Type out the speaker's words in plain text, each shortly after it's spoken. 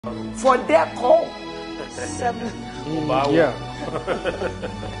for decor. Yeah.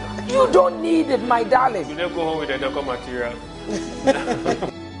 You don't need it, my darling. You never go home with the decor material.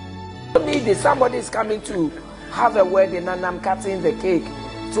 You don't need it. Somebody is coming to have a wedding and I'm cutting the cake.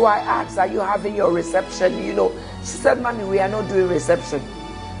 So I asked, are you having your reception? You know, she said, Mommy, we are not doing reception.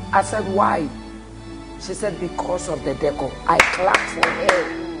 I said, why? She said, because of the decor. I clapped for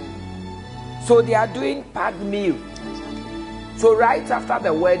her. So they are doing packed meal. So right after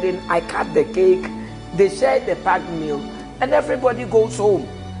the wedding, I cut the cake, they share the packed meal, and everybody goes home.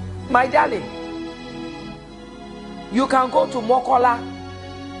 My darling, you can go to Mokola.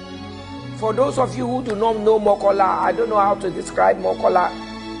 For those of you who do not know Mokola, I don't know how to describe Mokola.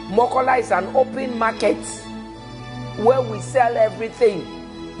 Mokola is an open market where we sell everything.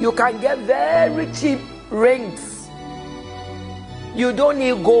 You can get very cheap rings. You don't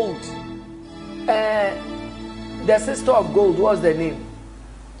need gold. The sister of gold, what's the name?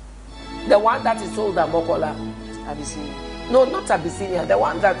 The one that is sold at Mokola. Abyssinia. No, not Abyssinia. The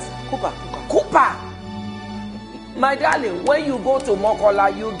one that Cooper. My darling, when you go to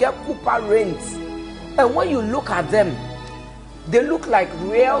Mokola, you get Cooper rings. And when you look at them, they look like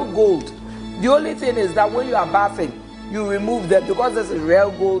real gold. The only thing is that when you are bathing, you remove them because this is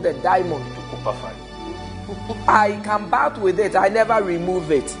real gold and diamond. I can bath with it. I never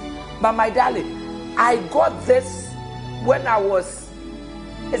remove it. But my darling, I got this when I was,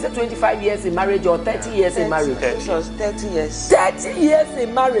 is it 25 years in marriage or 30 years in marriage? This was 30 years. 30 years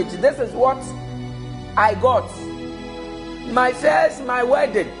in marriage. This is what I got. My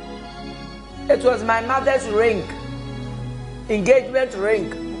wedding. It was my mother's ring, engagement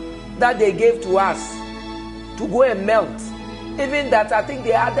ring, that they gave to us to go and melt. Even that, I think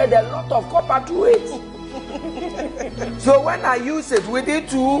they added a lot of copper to it. So when I use it, within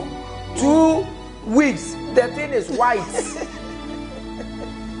two weeks, the thing is white.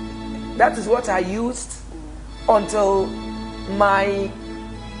 That is what I used until my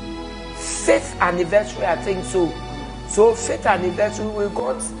 5th anniversary, I think so. So 5th anniversary, we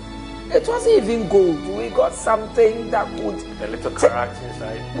got, it wasn't even gold. We got something that could... The little carats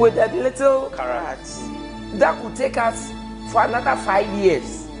inside. With a little Carats. that could take us for another 5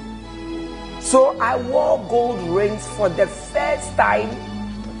 years. So I wore gold rings for the first time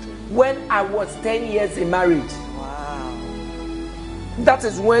when I was 10 years in marriage. Wow. That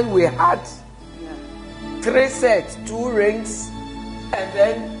is when we had 3 sets, 2 rings, and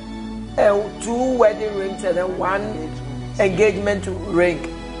then 2 wedding rings, and then 1 engagement ring.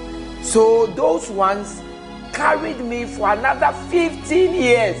 So those ones carried me for another 15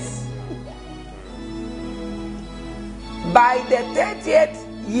 years. By the 30th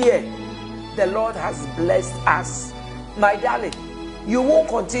year, the Lord has blessed us. My darling, you won't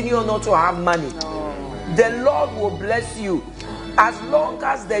continue not to have money. No. The Lord will bless you as long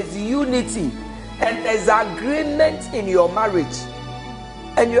as there's unity and there's agreement in your marriage,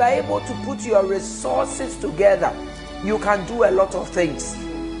 and you are able to put your resources together. You can do a lot of things.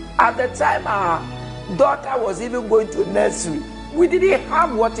 At the time our daughter was even going to nursery, we didn't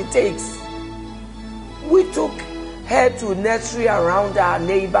have what it takes. We took her to nursery around our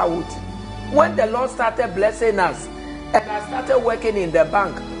neighborhood. When the Lord started blessing us and I started working in the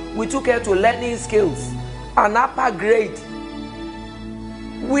bank, we took her to learning skills, an upper grade.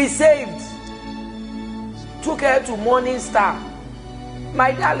 We saved, took her to Morning Star.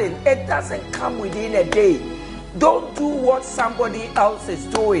 My darling, it doesn't come within a day. Don't do what somebody else is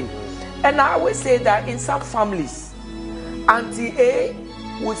doing. And I always say that in some families, Auntie A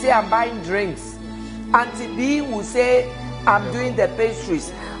will say, I'm buying drinks. Auntie B will say, I'm doing the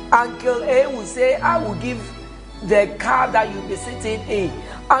pastries. Uncle A will say, I will give the car that you'll be sitting in.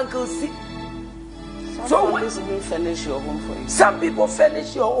 Uncle C. Some people furnish your home for you. Some people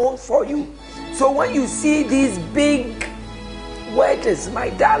furnish your home for you. So when you see these big weddings, my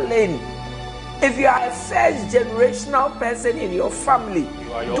darling, if you are a first generational person in your family,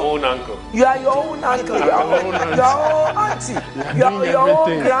 You are your own uncle. You are your own uncle, your own auntie, you are your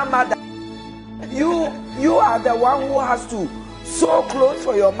own grandmother. You are the one who has to sew clothes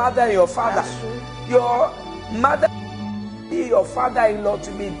for your mother and your father. Your mother, your father-in-law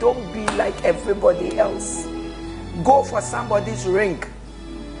to be. Don't be like everybody else. Go for somebody's ring.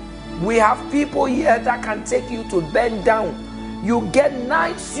 We have people here that can take you to bend down. You get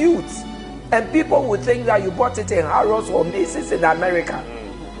nice suits, and people will think that you bought it in Harrods or Macy's in America.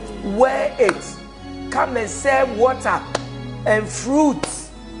 Wear it. Come and serve water and fruits.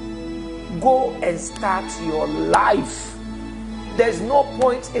 Go and start your life. There's no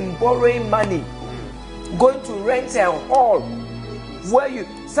point in borrowing money, going to rent a hall where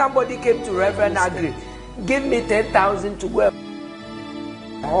somebody came to Reverend Agri, give me 10,000 to go.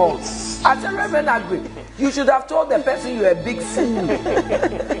 hall. I said, Reverend Agri, you should have told the person you're a big fool.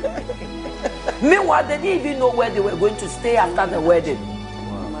 Meanwhile, they didn't even know where they were going to stay after the wedding.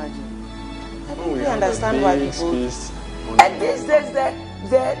 Imagine. I don't really understand why people. And these days,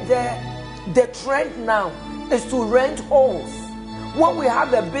 the trend now is to rent halls. When we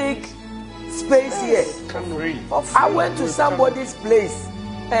have a big space here, I went to somebody's place,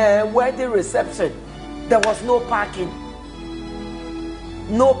 wedding reception. There was no parking.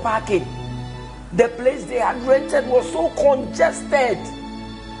 No parking. The place they had rented was so congested.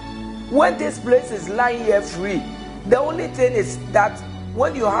 When this place is lying here free, the only thing is that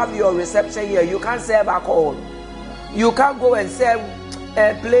when you have your reception here, you can't serve alcohol. You can't go and serve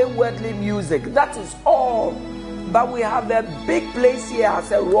play worldly music. That is all. But we have a big place here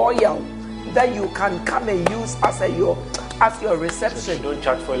as a royal that you can come and use as your reception. You don't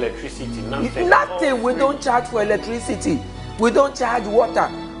charge for electricity, nothing. Nothing. We don't charge for electricity. We don't charge water.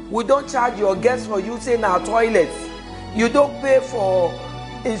 We don't charge your guests for using our toilets. You don't pay for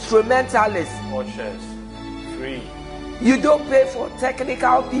instrumentalists. Ushers, free. You don't pay for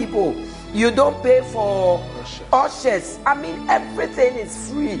technical people. You don't pay for ushers. I mean, everything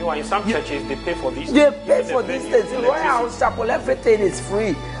is free. No, in some churches, they pay for these things. They pay for these things. In Royal House Chapel, everything is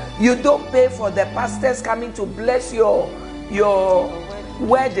free. You don't pay for the pastors coming to bless your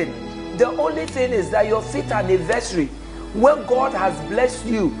wedding. The only thing is that your 5th anniversary, when God has blessed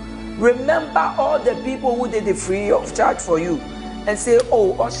you, remember all the people who did it free of charge for you and say,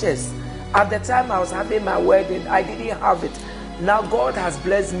 oh, ushers, at the time I was having my wedding, I didn't have it. Now God has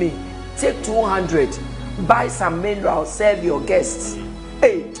blessed me. Take 200, buy some minerals, serve your guests.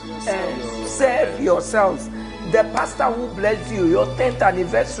 Hey, serve yourselves. The pastor who blessed you, your 10th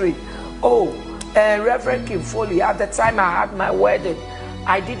anniversary. Oh, Reverend Kim Foley, at the time I had my wedding,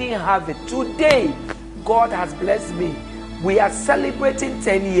 I didn't have it. Today, God has blessed me. We are celebrating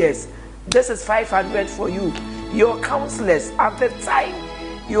 10 years. This is 500 for you. Your counselors, at the time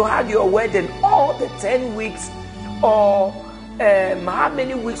you had your wedding, all the 10 weeks or how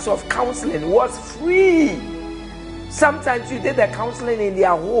many weeks of counseling was free. Sometimes you did the counseling in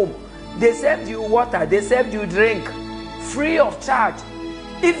their home. They served you water, they served you drink, free of charge.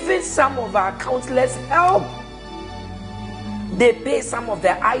 Even some of our counselors help. They pay some of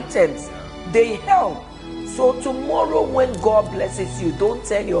the items. They help. So tomorrow when God blesses you, don't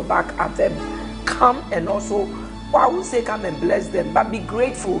turn your back at them. Come and also, well, I won't say come and bless them, but be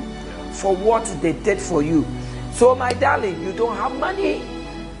grateful for what they did for you. So my darling, you don't have money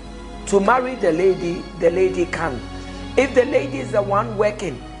to marry the lady can. If the lady is the one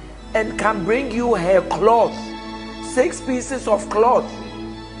working and can bring you her cloth, 6 pieces of cloth,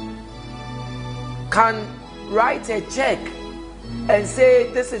 can write a check and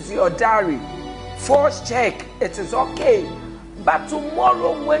say this is your dowry, forged check, it is okay. But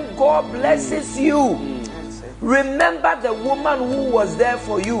tomorrow when God blesses you, remember the woman who was there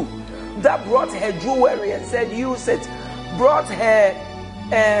for you, that brought her jewelry and said use it, brought her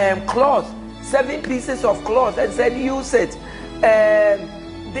cloth, 7 pieces of cloth and said use it,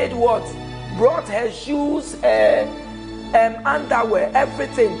 did what? Brought her shoes, underwear,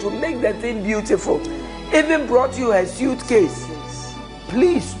 everything to make the thing beautiful. Even brought you her suitcase.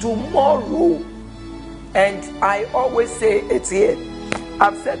 Please, tomorrow, and I always say it here,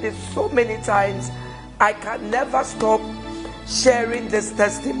 I've said it so many times, I can never stop sharing this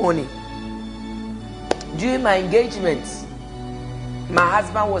testimony. During my engagement, my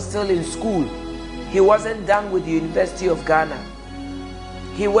husband was still in school. He wasn't done with the University of Ghana.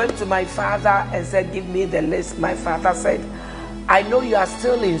 He went to my father and said, give me the list. My father said, I know you are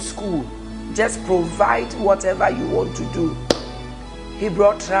still in school. Just provide whatever you want to do. He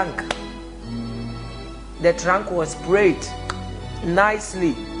brought trunk. The trunk was sprayed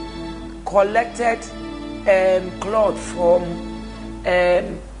nicely. Collected cloth from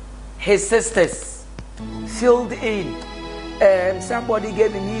his sisters. Filled in. Somebody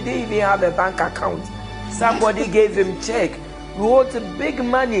gave him, he didn't even have a bank account. Somebody gave him check. We wrote big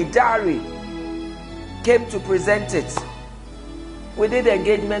money, dowry. Came to present it. We did the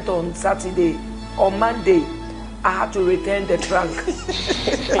engagement on Saturday. On Monday, I had to return the trunk.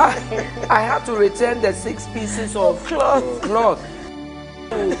 I had to return the 6 pieces of cloth.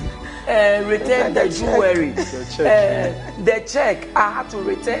 Return the jewelry. The check, I had to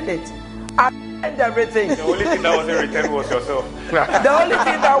return it. And everything. The only thing that wasn't returned was yourself. The only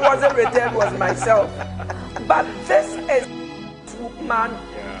thing that wasn't returned was myself. But this is man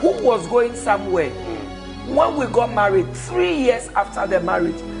who was going somewhere. When we got married, 3 years after the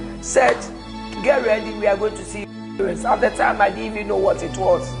marriage, said, get ready, we are going to see parents. At the time, I didn't even know what it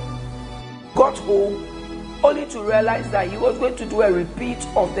was. Got home, only to realize that he was going to do a repeat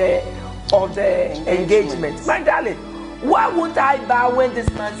of the engagement. My darling, why won't I bow when this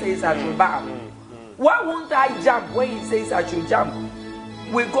man says I should bow? Why won't I jump when he says I should jump?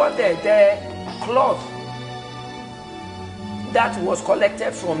 We got the cloth that was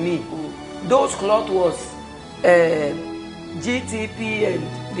collected from me. Those cloth was GTP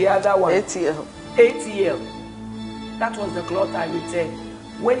and the other one ATL. That was the cloth I returned.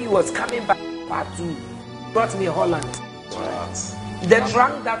 When he was coming back, part 2, brought me Holland. The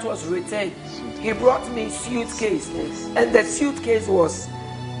trunk that was returned, he brought me suitcase. And the suitcase was,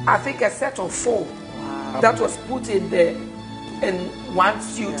 I think, a set of 4 that was put in one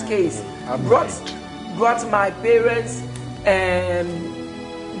suitcase. Brought my parents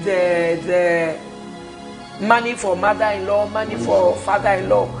the money for mother-in-law, money for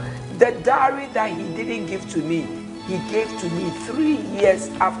father-in-law. The dowry that he didn't give to me, he gave to me 3 years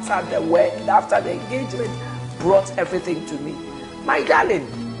after the engagement, brought everything to me. My darling,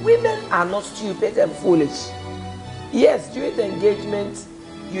 women are not stupid and foolish. Yes, during the engagement,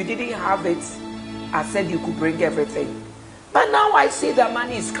 you didn't have it. I said you could bring everything. But now I see the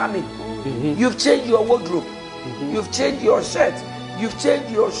money is coming. You've changed your wardrobe. You've changed your shirt. You've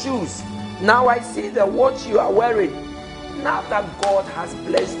changed your shoes. Now I see the watch you are wearing. Now that God has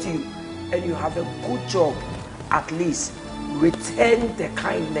blessed you and you have a good job, at least return the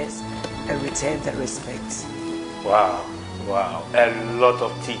kindness and return the respect. Wow. Wow. A lot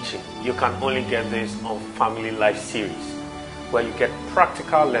of teaching. You can only get this on Family Life series, where you get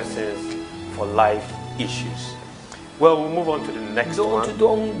practical lessons for life issues. Well, we'll move on to the next one.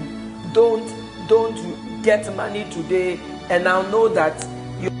 Don't get money today and now know that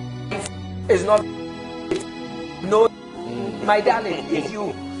your life is not. No, my darling, if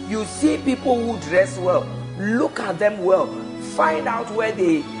you see people who dress well, look at them well, find out where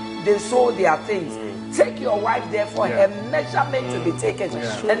they sold their things. Take your wife there for her measurement to be taken.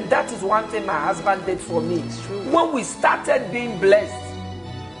 And that is one thing my husband did for me. When we started being blessed,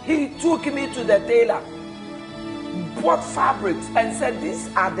 he took me to the tailor, bought fabrics and said, these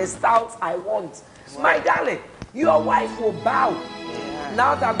are the styles I want. My darling, your wife will bow.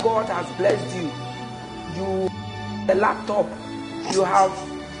 Now that God has blessed you, the laptop, you have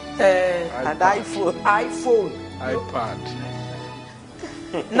an iPhone, iPad,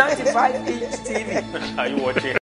 95-inch TV. Are you watching?